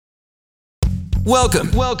Welcome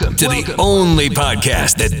to the only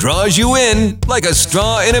podcast that draws you in like a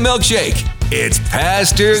straw in a milkshake. It's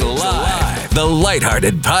Pastors Live, the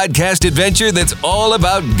lighthearted podcast adventure that's all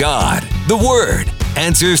about God, the Word,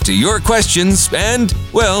 answers to your questions, and,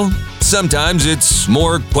 well, sometimes it's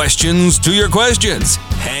more questions to your questions.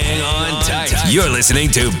 Hang on tight. You're listening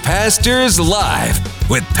to Pastors Live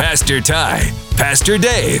with Pastor Ty, Pastor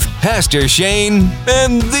Dave, Pastor Shane,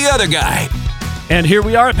 and the other guy. And here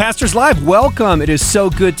we are at Pastors Live. Welcome. It is so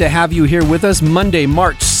good to have you here with us. Monday,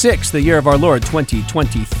 March 6th, the year of our Lord,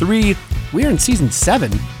 2023. We are in season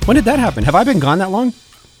 7. When did that happen? Have I been gone that long?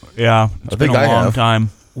 Yeah, it's been a long time.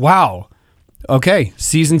 Wow. Okay,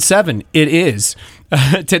 season 7. It is.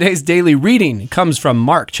 Today's daily reading comes from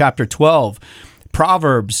Mark chapter 12,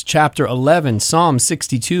 Proverbs chapter 11, Psalm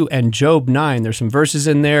 62, and Job 9. There's some verses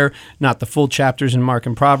in there, not the full chapters in Mark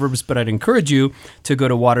and Proverbs, but I'd encourage you to go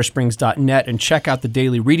to watersprings.net and check out the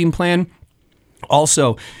daily reading plan.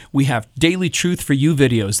 Also, we have Daily Truth for You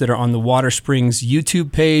videos that are on the Watersprings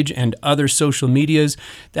YouTube page and other social medias.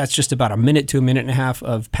 That's just about a minute to a minute and a half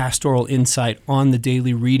of pastoral insight on the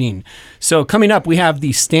daily reading. So coming up, we have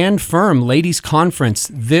the Stand Firm Ladies Conference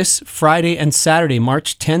this Friday and Saturday,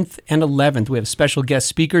 March 10th and 11th. We have special guest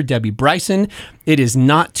speaker, Debbie Bryson. It is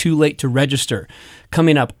not too late to register.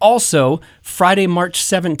 Coming up also, Friday, March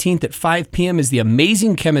 17th at 5 p.m. is the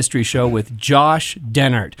Amazing Chemistry Show with Josh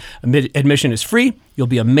Dennard. Admission is free. You'll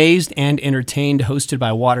be amazed and entertained, hosted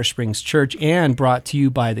by Watersprings Church and brought to you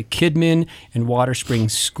by the Kidman and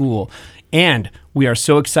Watersprings School. And we are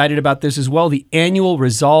so excited about this as well, the annual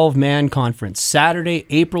Resolve Man Conference, Saturday,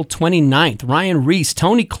 April 29th. Ryan Reese,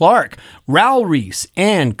 Tony Clark, Raul Reese,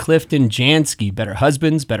 and Clifton Jansky. Better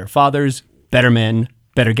husbands, better fathers, better men.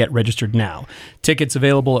 Better get registered now. Tickets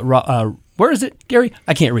available at, where is it, Gary?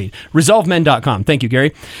 I can't read. ResolveMen.com. Thank you,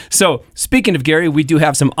 Gary. So, speaking of Gary, we do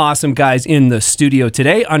have some awesome guys in the studio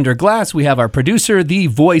today. Under glass, we have our producer, the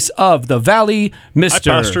voice of the Valley,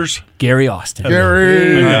 Mr. Gary Austin.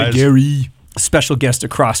 Gary. Hi, Gary. Special guest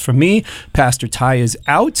across from me, Pastor Ty is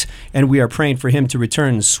out, and we are praying for him to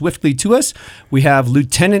return swiftly to us. We have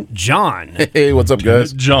Lieutenant John. Hey, what's up,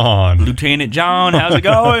 guys? Lieutenant John, how's it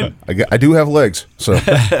going? I do have legs, so.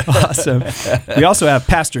 Awesome. We also have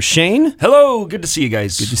Pastor Shane. Hello, good to see you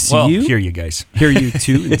guys. Good to see you. Hear you guys. Hear you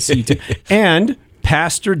too, and see you too. And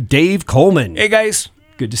Pastor Dave Coleman. Hey, guys.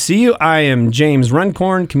 Good to see you. I am James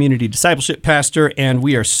Runcorn, Community Discipleship Pastor, and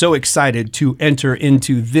we are so excited to enter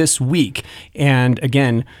into this week. And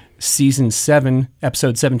again, Season 7,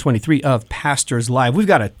 Episode 723 of Pastors Live. We've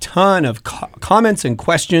got a ton of comments and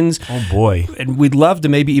questions. Oh, boy. And we'd love to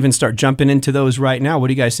maybe even start jumping into those right now. What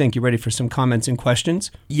do you guys think? You ready for some comments and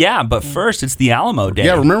questions? Yeah, but first, it's the Alamo Day.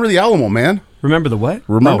 Yeah, remember the Alamo, man. Remember the what?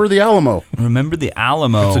 Remember the Alamo. Remember the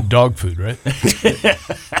Alamo. It's a dog food, right?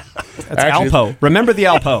 That's actually, Alpo. Remember the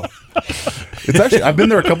Alpo. It's actually, I've been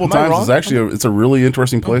there a couple of times. It's a really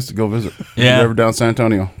interesting place to go visit. Yeah. You're ever down San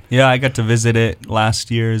Antonio. Yeah, I got to visit it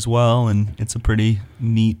last year as well, and it's a pretty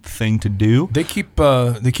neat thing to do. They keep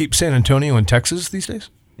San Antonio in Texas these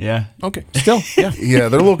days? Yeah. Okay. Still, yeah. Yeah,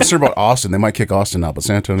 they're a little concerned about Austin. They might kick Austin out, but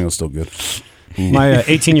San Antonio's still good. My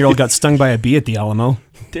 18-year-old got stung by a bee at the Alamo.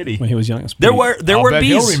 Did he? When he was young. There were bet bees.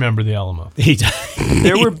 He'll remember the Alamo.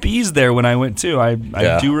 There were bees there when I went too. I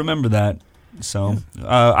do remember that. So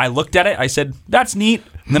I looked at it. I said, "That's neat."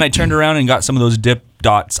 And then I turned around and got some of those Dip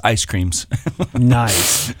Dots ice creams.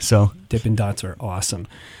 Nice. So Dippin' Dots are awesome.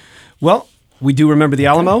 Well, we do remember the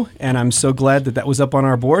Alamo, and I'm so glad that was up on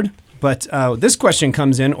our board. But this question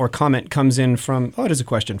comes in, or comment comes in from, it is a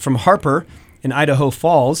question, from Harper in Idaho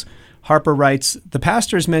Falls. Harper writes, the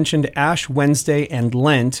pastors mentioned Ash Wednesday and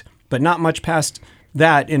Lent, but not much past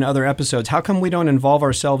that in other episodes. How come we don't involve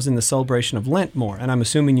ourselves in the celebration of Lent more? And I'm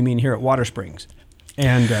assuming you mean here at Watersprings.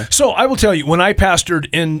 And so I will tell you, when I pastored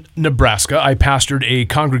in Nebraska, I pastored a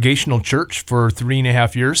congregational church for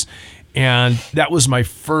 3.5 years. And that was my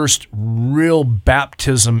first real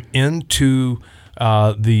baptism into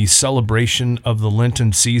the celebration of the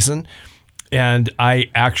Lenten season. And I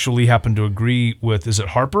actually happen to agree with, is it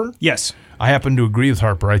Harper? Yes. I happen to agree with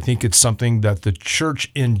Harper. I think it's something that the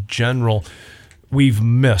church in general, we've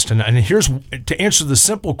missed. And here's, to answer the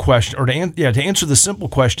simple question, or to answer the simple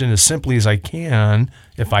question as simply as I can,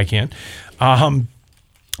 if I can,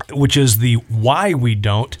 which is the why we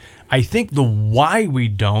don't. I think the why we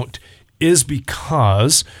don't is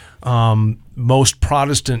because most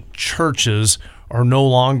Protestant churches are no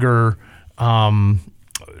longer,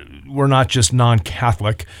 we're not just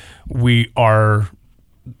non-Catholic, we are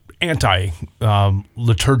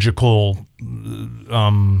anti-liturgical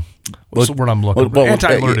What's the word I'm looking for?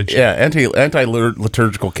 Anti-liturgy. Yeah,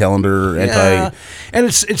 anti-liturgical calendar. And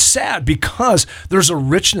it's sad because there's a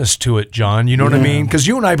richness to it, John. You know what I mean? Because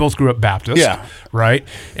you and I both grew up Baptist, right?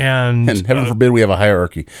 And heaven forbid we have a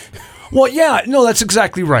hierarchy. Well, yeah, no, that's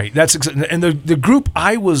exactly right. And the group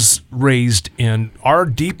I was raised in, our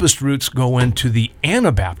deepest roots go into the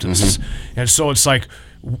Anabaptists, and so it's like,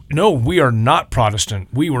 no, we are not Protestant.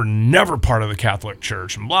 We were never part of the Catholic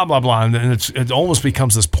Church, and blah, blah, blah. And then it almost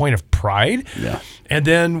becomes this point of pride. Yeah. And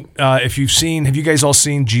then have you guys all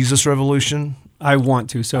seen Jesus Revolution? I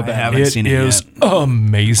want to so bad. I haven't seen it yet. It is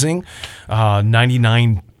amazing.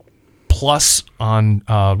 99 plus on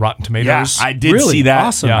Rotten Tomatoes. Yeah, I did see that.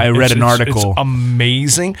 Awesome. Yeah, I read an article. It's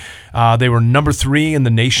amazing. They were number 3 in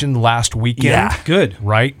the nation last weekend. Yeah. Good.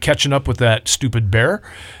 Right? Catching up with that stupid bear.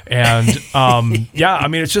 And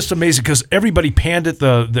it's just amazing because everybody panned it.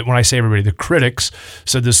 When I say everybody, the critics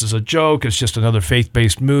said this is a joke. It's just another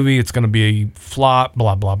faith-based movie. It's going to be a flop,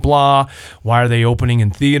 blah, blah, blah. Why are they opening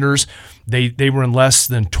in theaters? They were in less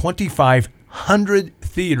than 2,500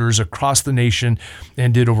 theaters across the nation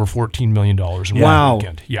and did over $14 million in one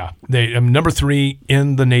weekend. Yeah. They number 3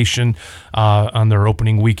 in the nation on their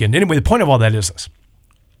opening weekend. Anyway, the point of all that is this.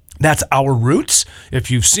 That's our roots.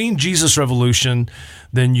 If you've seen Jesus Revolution,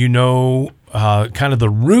 then you know kind of the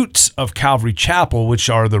roots of Calvary Chapel, which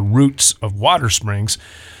are the roots of Watersprings,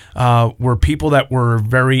 were people that were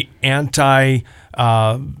very anti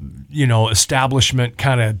establishment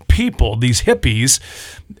kind of people, these hippies.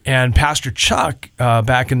 And Pastor Chuck,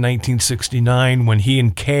 back in 1969, when he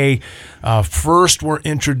and Kay first were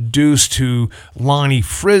introduced to Lonnie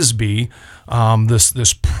Frisbee,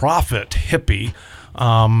 this prophet hippie,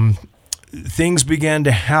 things began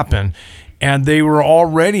to happen. And they were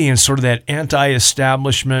already in sort of that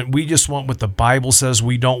anti-establishment. We just want what the Bible says.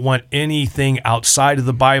 We don't want anything outside of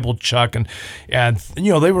the Bible, Chuck. And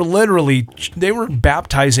they were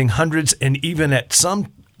baptizing hundreds and even at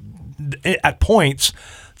points,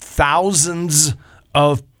 thousands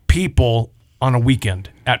of people on a weekend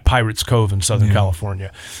at Pirates Cove in Southern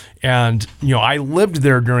California. And, I lived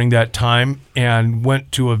there during that time and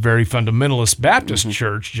went to a very fundamentalist Baptist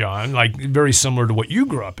church, John, like very similar to what you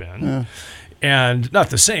grew up in. Yeah. And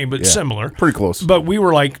not the same, but similar. Pretty close. But we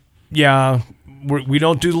were like, we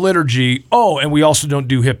don't do liturgy. Oh, and we also don't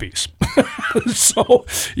do hippies. So,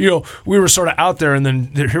 we were sort of out there. And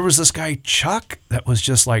then here was this guy, Chuck, that was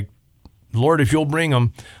just like, Lord, if you'll bring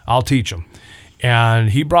them, I'll teach them.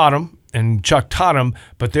 And he brought them. And Chuck taught them,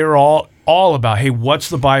 but they were all about, hey, what's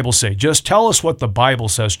the Bible say? Just tell us what the Bible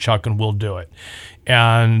says, Chuck, and we'll do it.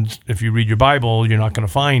 And if you read your Bible, you're not going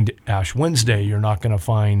to find Ash Wednesday. You're not going to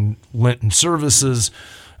find Lenten services.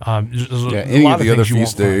 Any of the other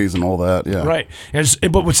feast days and all that. Yeah, right.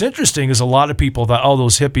 But what's interesting is a lot of people thought,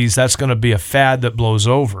 those hippies, that's going to be a fad that blows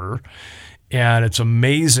over. And it's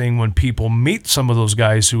amazing when people meet some of those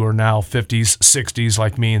guys who are now 50s, 60s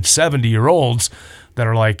like me, and 70-year-olds that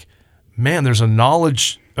are like, man, there's a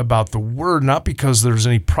knowledge about the word, not because there's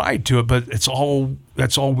any pride to it, but that's all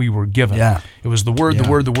we were given. Yeah. It was the word, the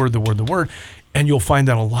word, the word, the word, the word. And you'll find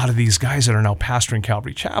that a lot of these guys that are now pastoring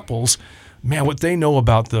Calvary Chapels, man, what they know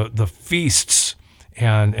about the feasts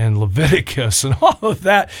and Leviticus and all of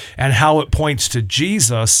that and how it points to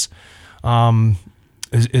Jesus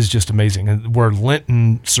is just amazing. And where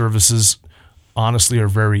Lenten services honestly are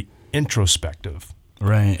very introspective.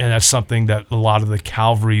 Right. And that's something that a lot of the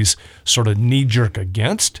Calvaries sort of knee-jerk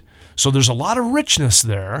against. So there's a lot of richness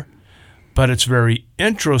there, but it's very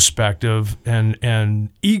introspective and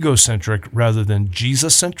egocentric rather than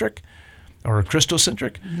Jesus-centric or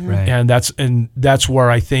Christocentric. Right. And that's where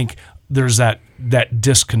I think there's that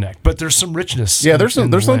disconnect. But there's some richness. Yeah, there's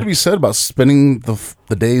something to be said about spending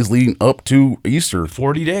the days leading up to Easter.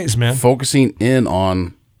 40 days, man. Focusing in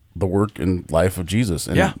on the work and life of Jesus.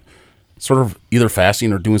 And sort of either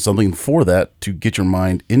fasting or doing something for that to get your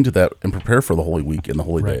mind into that and prepare for the Holy Week and the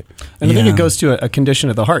Holy Day. And I think it goes to a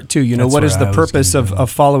condition of the heart, too. What is the purpose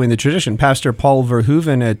of following the tradition? Pastor Paul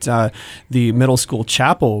Verhoeven at the middle school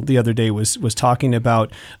chapel the other day was talking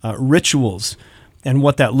about rituals and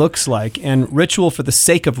what that looks like. And ritual for the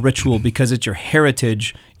sake of ritual, because it's your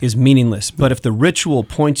heritage, is meaningless. But if the ritual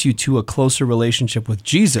points you to a closer relationship with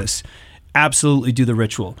Jesus, absolutely do the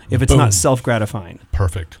ritual if it's not self-gratifying.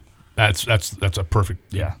 Perfect. That's a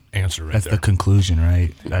perfect answer right That's there. the conclusion,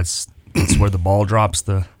 right? That's where the ball drops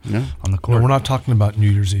on the court. No, we're not talking about New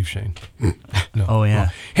Year's Eve, Shane. No. Oh, yeah.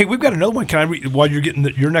 Hey, we've got another one. Can I read while you're getting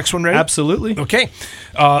your next one ready? Absolutely. Okay.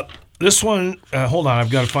 This one, hold on. I've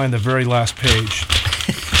got to find the very last page.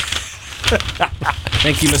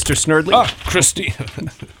 Thank you, Mr. Snerdley. Christy.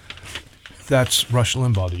 That's Rush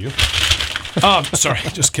Limbaugh to you. Sorry,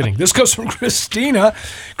 just kidding. This comes from Christina.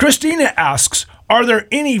 Christina asks, are there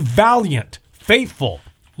any valiant, faithful,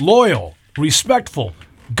 loyal, respectful,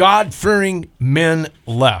 God-fearing men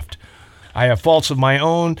left? I have faults of my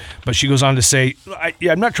own, but she goes on to say,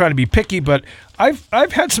 I'm not trying to be picky, but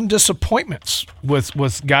I've had some disappointments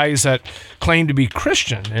with guys that claim to be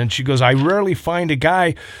Christian. And she goes, I rarely find a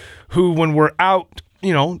guy who, when we're out,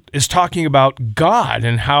 is talking about God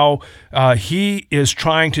and how he is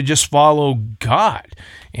trying to just follow God.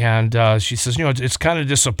 And she says, it's kind of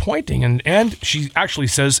disappointing. And she actually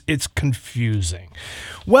says it's confusing.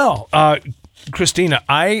 Well, Christina,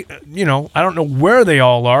 I don't know where they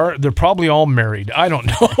all are. They're probably all married. I don't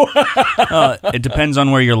know. It depends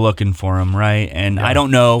on where you're looking for them, right? And I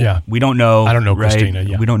don't know. Yeah. We don't know. I don't know, right? Christina.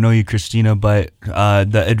 Yeah. We don't know you, Christina, but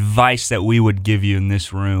the advice that we would give you in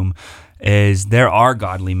this room is there are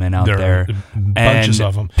godly men out there. Bunches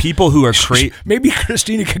of them. People who are crazy. Maybe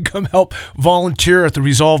Christina could come help volunteer at the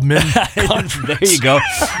Resolve Men Conference.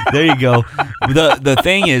 There you go. The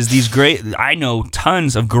thing is, I know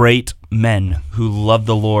tons of great men who love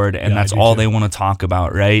the Lord, and that's all they want to talk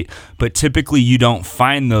about, right? But typically you don't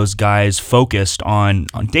find those guys focused on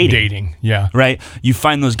dating. Yeah. Right? You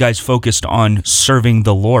find those guys focused on serving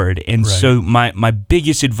the Lord. And so my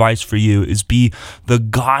biggest advice for you is be the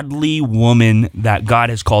godly woman that God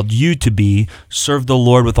has called you to be. Serve the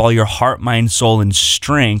Lord with all your heart, mind, soul, and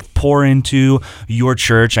strength. Pour into your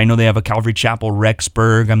church. I know they have a Calvary Chapel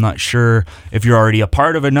Rexburg. I'm not sure if you're already a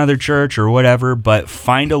part of another church or whatever, but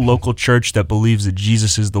find a local church that believes that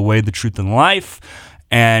Jesus is the way, the truth, and life,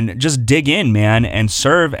 and just dig in, man, and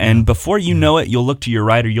serve. And before you know it, you'll look to your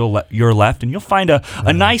right or your left, and you'll find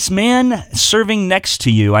a nice man serving next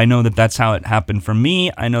to you. I know that's how it happened for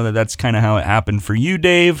me. I know that's kind of how it happened for you,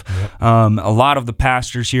 Dave. Yep. A lot of the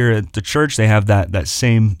pastors here at the church, they have that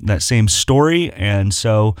same story. And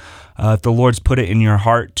so if the Lord's put it in your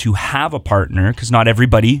heart to have a partner, because not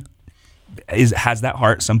everybody has that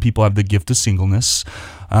heart. Some people have the gift of singleness.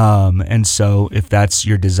 And so if that's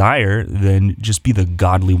your desire, then just be the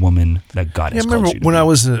godly woman that God has called you to be. When I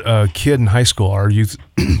was a kid in high school, our youth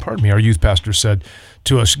pastor said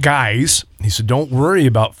to us guys, he said, don't worry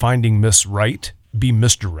about finding Miss Right, be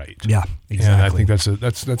Mr. Right. Yeah, exactly. And I think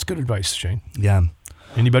that's good advice, Shane. Yeah.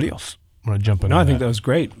 Anybody else want to jump in? No, I think that was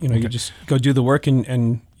great. You just go do the work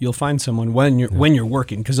and you'll find someone when you're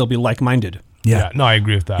working, because they'll be like-minded. Yeah, no, I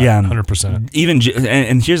agree with that. Yeah, 100%. Even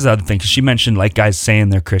and here's the other thing, because she mentioned like guys saying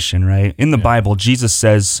they're Christian, right? In the Bible, Jesus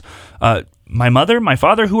says, "My mother, my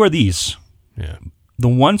father, who are these? Yeah, the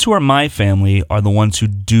ones who are my family are the ones who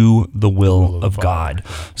do the will of God."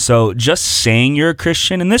 So just saying you're a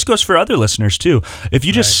Christian, and this goes for other listeners too. If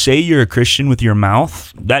you just say you're a Christian with your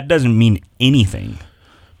mouth, that doesn't mean anything.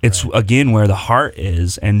 It's again where the heart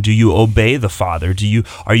is, and do you obey the Father?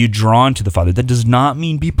 Are you drawn to the Father? That does not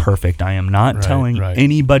mean be perfect. I am not telling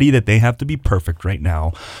anybody that they have to be perfect right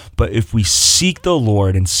now. But if we seek the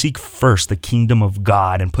Lord and seek first the kingdom of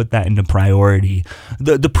God and put that into priority,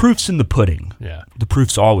 the proof's in the pudding. Yeah, the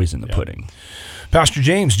proof's always in the pudding. Pastor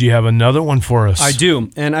James, do you have another one for us? I do,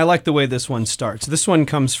 and I like the way this one starts. This one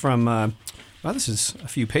comes from. This is a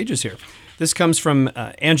few pages here. This comes from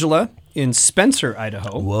Angela in Spencer,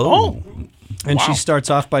 Idaho. Whoa. And she starts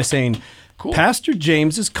off by saying, cool. Pastor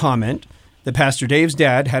James's comment that Pastor Dave's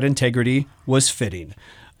dad had integrity was fitting.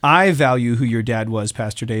 I value who your dad was,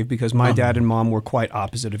 Pastor Dave, because my dad and mom were quite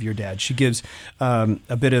opposite of your dad. She gives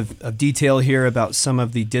a bit of detail here about some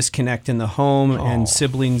of the disconnect in the home and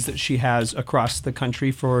siblings that she has across the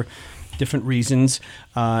country for different reasons,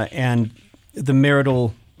 and the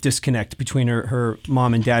marital disconnect between her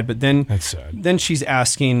mom and dad. But then she's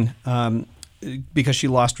asking, because she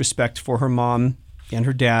lost respect for her mom and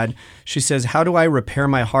her dad, she says, how do I repair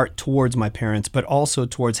my heart towards my parents, but also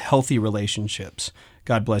towards healthy relationships?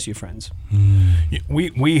 God bless you, friends.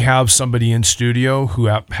 We have somebody in studio who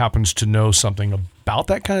happens to know something about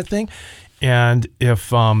that kind of thing. And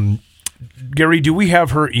if, Gary, do we have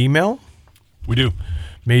her email? We do.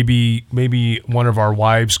 Maybe one of our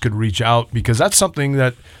wives could reach out, because that's something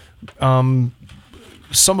that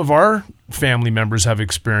some of our family members have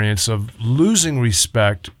experience of losing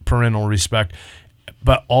respect, parental respect,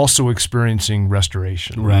 but also experiencing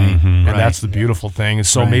restoration. Right. And that's the beautiful thing. And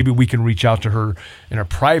so maybe we can reach out to her in a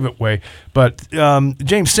private way. But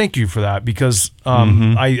James, thank you for that, because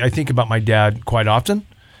I think about my dad quite often.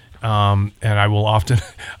 And I will often,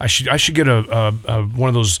 I should get a one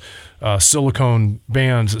of those silicone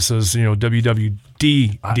bands that says,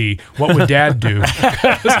 WWDD. What would Dad do?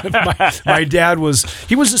 my dad was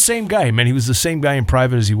the same guy, man. He was the same guy in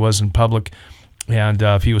private as he was in public. And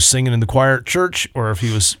if he was singing in the choir at church, or if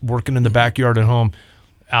he was working in the backyard at home,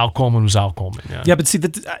 Al Coleman was Al Coleman. Yeah, Yeah, but see,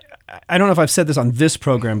 I don't know if I've said this on this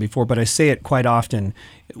program before, but I say it quite often.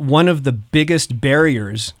 One of the biggest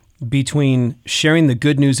barriers between sharing the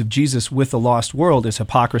good news of Jesus with the lost world is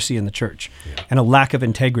hypocrisy in the church and a lack of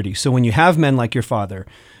integrity. So when you have men like your father,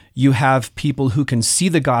 you have people who can see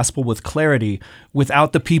the gospel with clarity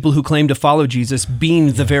without the people who claim to follow Jesus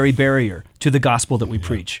being the very barrier to the gospel that we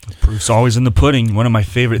preach. Proof's always in the pudding. One of my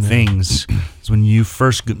favorite things is when you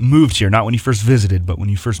first moved here, not when you first visited, but when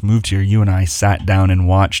you first moved here, you and I sat down and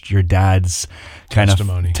watched your dad's kind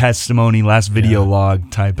of testimony, last video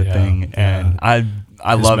log type of thing. And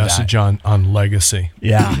I love that. His message on legacy.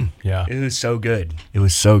 Yeah. Yeah. It was so good. It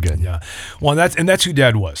was so good. Yeah. Well, that's who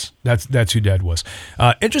Dad was. That's who Dad was.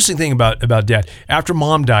 Interesting thing about Dad. After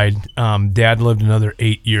Mom died, Dad lived another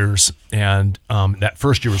 8 years, and that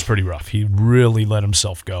first year was pretty rough. He really let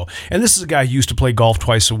himself go. And this is a guy who used to play golf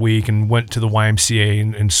twice a week and went to the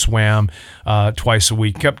YMCA and swam twice a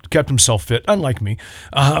week. Kept himself fit, unlike me.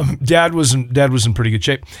 Dad was in pretty good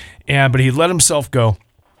shape, but he let himself go.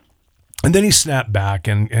 And then he snapped back,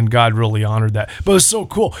 and God really honored that. But it was so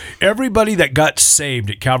cool. Everybody that got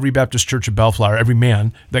saved at Calvary Baptist Church of Bellflower, every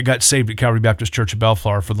man that got saved at Calvary Baptist Church of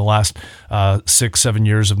Bellflower for the last 6-7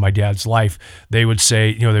 years of my dad's life, they would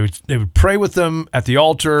say, they would pray with them at the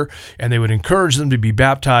altar, and they would encourage them to be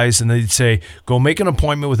baptized, and they'd say, go make an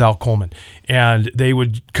appointment with Al Coleman. And they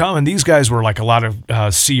would come, and these guys were like a lot of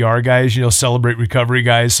CR guys, Celebrate Recovery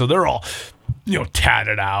guys, so they're all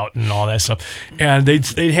tatted out and all that stuff. And they'd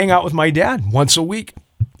hang out with my dad once a week,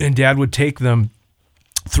 and Dad would take them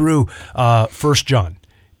through 1 John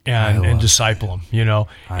and disciple them,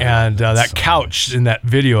 and that couch in that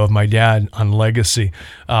video of my dad on Legacy,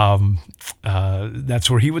 that's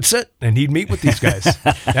where he would sit and he'd meet with these guys.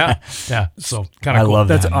 Yeah. So kind of cool. Love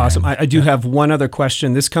That's that, awesome. man. I do have one other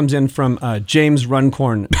question. This comes in from James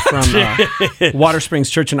Runcorn from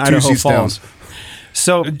Watersprings Church in Idaho Falls.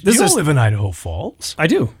 So this you don't live in Idaho Falls. I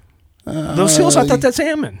do. Those hills, I thought that's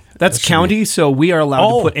Ammon. That's county, so we are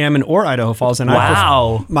allowed to put Ammon or Idaho Falls. And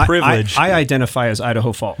Privilege. I identify as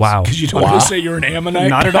Idaho Falls. Wow. Because you don't want to say you're an Ammonite?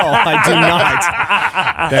 Not at all. I do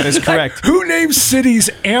not. That is correct. Who names cities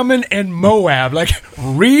Ammon and Moab?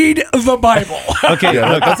 Read the Bible. Okay.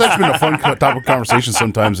 Yeah, that's actually been a fun topic of conversation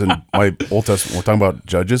sometimes in my Old Testament. We're talking about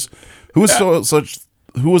judges. Who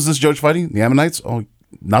was this judge fighting? The Ammonites? Oh,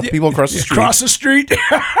 not the people across the street. Across the street?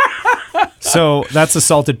 So that's a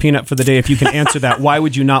salted peanut for the day. If you can answer that, why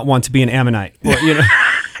would you not want to be an Ammonite? Well,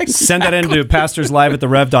 send that into Pastors Live at the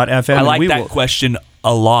Rev.fm. I like that question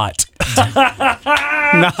a lot.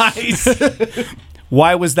 Nice.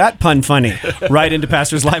 Why was that pun funny? Right into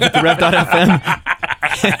Pastors Live at the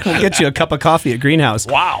Rev.fm. We'll get you a cup of coffee at Greenhouse.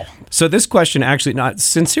 Wow. So this question, actually, not a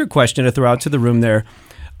sincere question to throw out to the room there.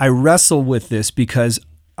 I wrestle with this because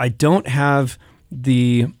I don't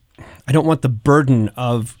want the burden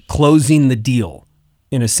of closing the deal,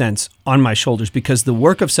 in a sense, on my shoulders, because the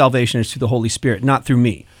work of salvation is through the Holy Spirit, not through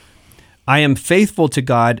me. I am faithful to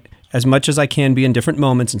God as much as I can be in different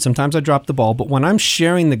moments, and sometimes I drop the ball, but when I'm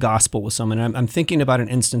sharing the gospel with someone, I'm thinking about an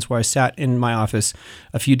instance where I sat in my office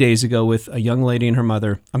a few days ago with a young lady and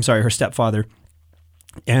her stepfather,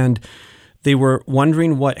 and they were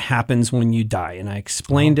wondering what happens when you die. And I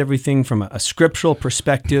explained everything from a scriptural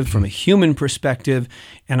perspective, from a human perspective,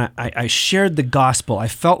 and I shared the gospel. I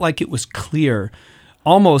felt like it was clear,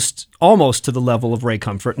 almost to the level of Ray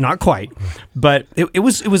Comfort, not quite, but it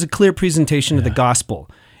was a clear presentation of the gospel.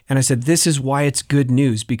 And I said, this is why it's good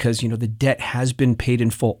news, because the debt has been paid in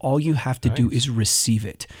full. All you have to do is receive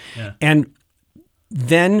it. Yeah. And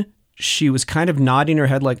then she was kind of nodding her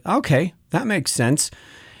head like, okay, that makes sense.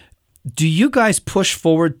 Do you guys push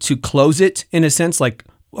forward to close it, in a sense? Like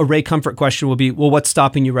a Ray Comfort question will be, well, what's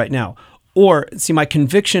stopping you right now? Or, see, my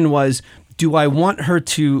conviction was, do I want her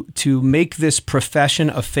to make this profession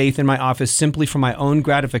of faith in my office simply for my own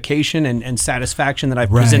gratification and satisfaction that I've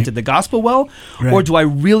presented the gospel well? Right. Or do I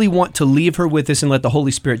really want to leave her with this and let the Holy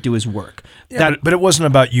Spirit do his work? Yeah, but it wasn't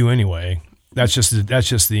about you anyway. That's just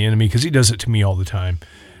the enemy, because he does it to me all the time,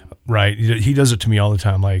 right? He does it to me all the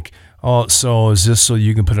time, like, oh, so is this so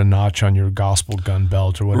you can put a notch on your gospel gun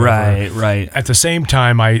belt or whatever? Right. At the same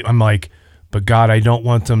time, I'm like, but God, I don't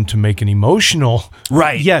want them to make an emotional.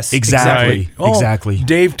 Right. Yes. Exactly. Right? Exactly.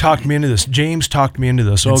 Dave talked me into this. James talked me into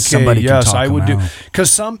this. And okay. Yes, I would do.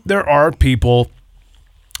 Because there are people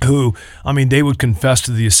who, they would confess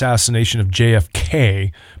to the assassination of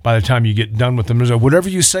JFK by the time you get done with them. There's whatever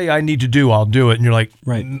you say I need to do, I'll do it. And you're like,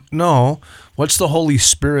 right. No, what's the Holy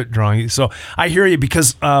Spirit drawing you? So I hear you,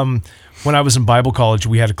 because when I was in Bible college,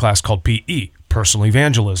 we had a class called PE, Personal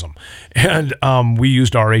Evangelism. And we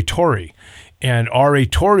used oratory. And R.A.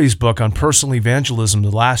 Torrey's book on personal evangelism,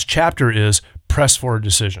 the last chapter is press for a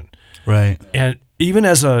decision. Right. And even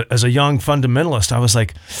as a young fundamentalist, I was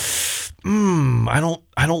like, I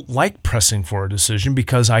don't like pressing for a decision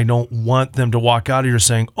because I don't want them to walk out of here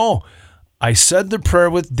saying, oh, I said the prayer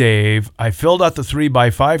with Dave, I filled out the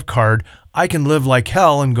 3x5 card, I can live like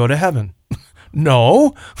hell and go to heaven.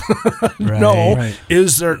 No. No. Right.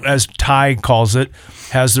 Is there, as Ty calls it,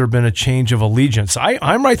 has there been a change of allegiance?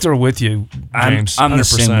 I'm right there with you, James. I'm the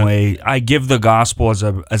 100%. same way. I give the gospel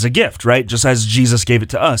as a gift, right? Just as Jesus gave it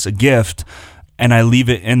to us, a gift, and I leave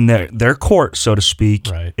it in their court, so to speak.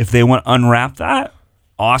 Right. If they want to unwrap that,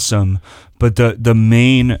 awesome. But the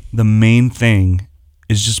main thing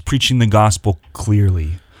is just preaching the gospel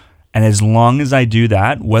clearly. And as long as I do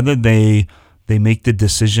that, whether they make the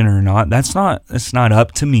decision or not, it's not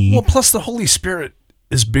up to me. Well, plus the Holy Spirit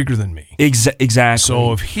is bigger than me. Exactly.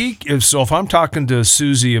 So if I'm talking to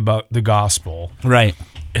Susie about the gospel, right,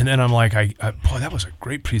 and then I'm like, boy, that was a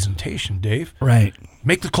great presentation, Dave. right,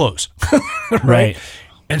 Make the close, right.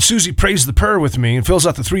 And Susie prays the prayer with me and fills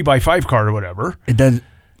out the 3x5 card or whatever. It does.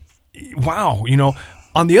 Wow,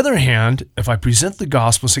 On the other hand, if I present the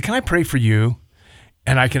gospel and say, "Can I pray for you?"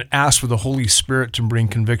 and I can ask for the Holy Spirit to bring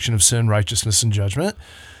conviction of sin, righteousness, and judgment,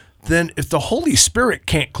 then if the Holy Spirit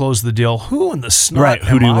can't close the deal, who in the snot Right,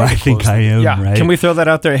 who do I think I am, Yeah. right? Can we throw that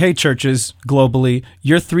out there? Hey, churches, globally,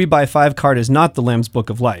 your 3x5 card is not the Lamb's Book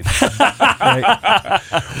of Life. Right?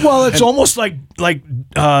 Well, it's almost like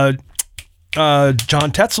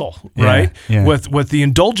John Tetzel, right? Yeah. With the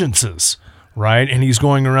indulgences, right? And he's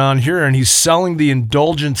going around here and he's selling the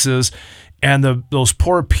indulgences, and those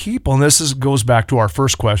poor people. And this goes back to our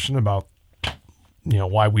first question about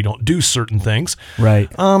why we don't do certain things, right?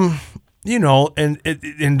 And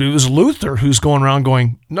it was Luther who's going around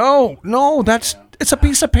going, no, it's a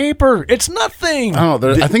piece of paper, it's nothing. I don't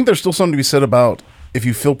know. I think there's still something to be said about if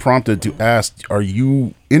you feel prompted to ask, are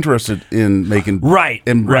you interested in making Right.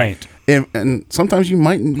 And sometimes you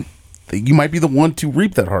might be the one to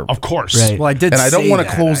reap that harvest. Of course. Right. Well, I did. And I don't say want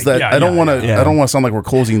to close that. Yeah, I don't want to. yeah. I don't want to sound like we're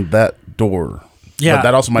closing that door. Yeah, but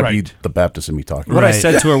that also might be right. the Baptist in me talking. What I Right.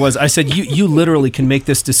 said to her was, I said, you literally can make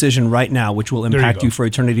this decision right now, which will you impact go. you for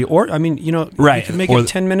eternity. Or, I mean, Right. you can make Or- it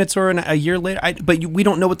 10 minutes or a year later. But we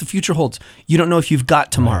don't know what the future holds. You don't know if you've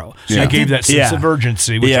got tomorrow. So I gave that sense Yeah. of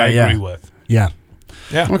urgency, which Yeah, I yeah. agree with. Yeah.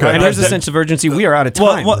 Yeah. Okay. And there's a sense of urgency. We are out of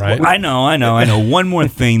time. Well, right? I know. One more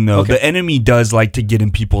thing, though. Okay. The enemy does like to get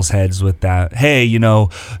in people's heads with that. Hey,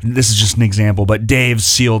 this is just an example, but Dave's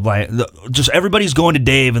sealed just everybody's going to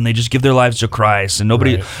Dave and they just give their lives to Christ, and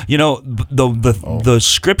nobody, Right. the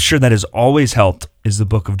scripture that has always helped is the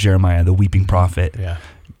book of Jeremiah, the weeping prophet. Yeah.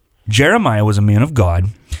 Jeremiah was a man of God.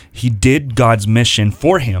 He did God's mission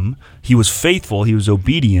for him. He was faithful. He was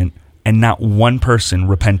obedient. And not one person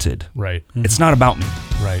repented. Right. It's not about me.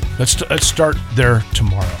 Right. Let's start there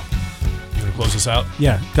tomorrow. You want to close this out?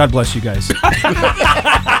 Yeah. God bless you guys.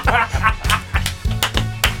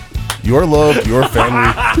 Your love, your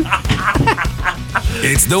family.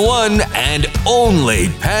 It's the one and only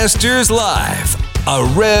Pastors Live, a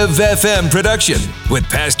Rev FM production with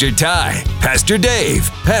Pastor Ty, Pastor Dave,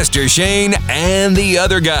 Pastor Shane, and the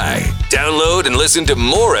other guy. Download and listen to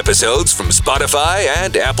more episodes from Spotify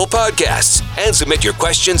and Apple Podcasts, and submit your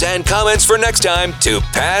questions and comments for next time to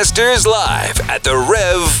Pastors Live at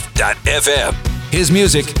thererev.fm. His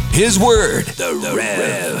music, his word, the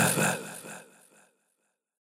Rev.